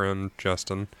our friend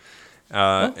Justin.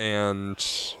 And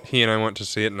he and I went to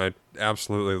see it, and I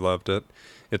absolutely loved it.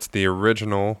 It's the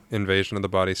original Invasion of the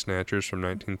Body Snatchers from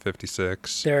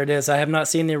 1956. There it is. I have not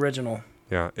seen the original.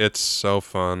 Yeah, it's so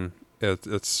fun.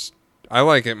 I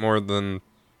like it more than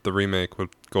the remake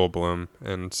with Goldblum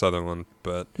and Sutherland,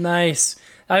 but nice.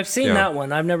 I've seen that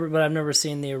one. I've never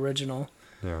seen the original.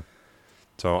 Yeah.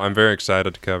 So I'm very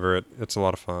excited to cover it. It's a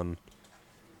lot of fun.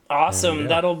 Awesome.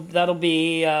 That'll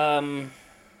be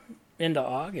into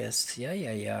August.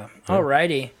 Yeah.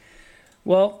 Alrighty.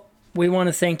 Well, we want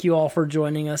to thank you all for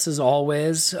joining us as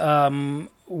always.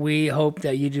 We hope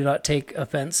that you do not take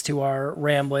offense to our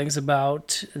ramblings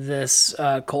about this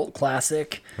cult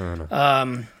classic.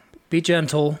 Be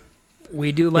gentle.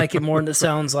 We do like it more than it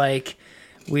sounds like.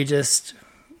 This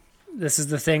is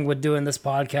the thing with doing this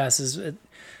podcast is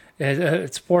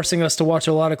it's forcing us to watch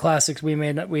a lot of classics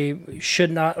we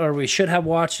should have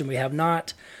watched and we have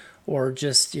not, or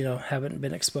just, you know, haven't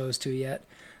been exposed to yet.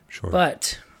 Sure.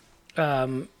 But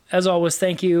as always,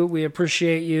 thank you. We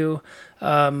appreciate you.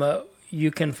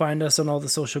 You can find us on all the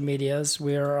social medias.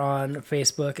 We are on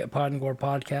Facebook at Pod and Gore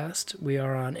Podcast. We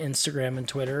are on Instagram and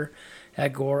Twitter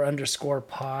at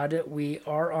Gore_pod. We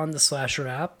are on the Slasher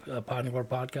app, Pod and Gore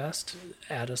Podcast.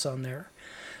 Add us on there.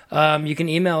 You can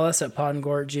email us at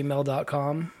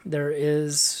podandgore@gmail.com. There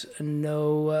is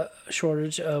no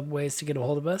shortage of ways to get a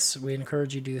hold of us. We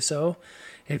encourage you to do so.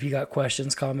 If you got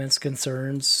questions, comments,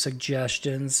 concerns,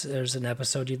 suggestions, there's an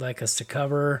episode you'd like us to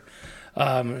cover,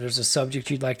 there's a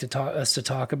subject you'd like us to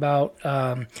talk about,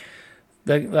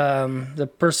 the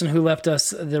person who left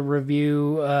us the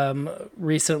review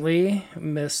recently,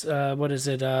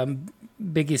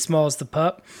 Biggie Smalls the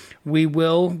Pup. We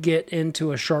will get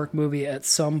into a shark movie at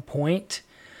some point,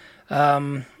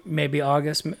 maybe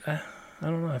August. I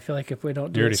don't know. I feel like if we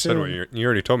don't do it soon. You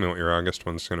already told me what your August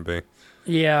one's going to be.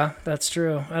 Yeah, that's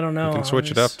true. I don't know. You can switch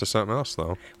it up to something else,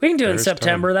 though. We can do it in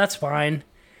September. That's fine.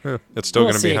 Yeah, it's still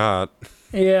going to be hot.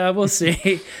 Yeah, we'll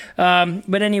see.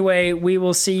 But anyway, we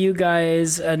will see you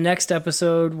guys next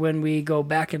episode when we go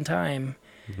back in time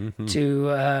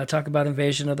to talk about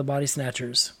Invasion of the Body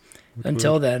Snatchers.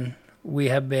 Until then, we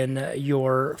have been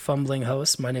your fumbling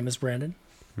hosts. My name is Brandon.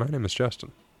 My name is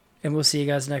Justin. And we'll see you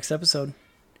guys next episode.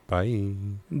 Bye.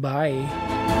 Bye.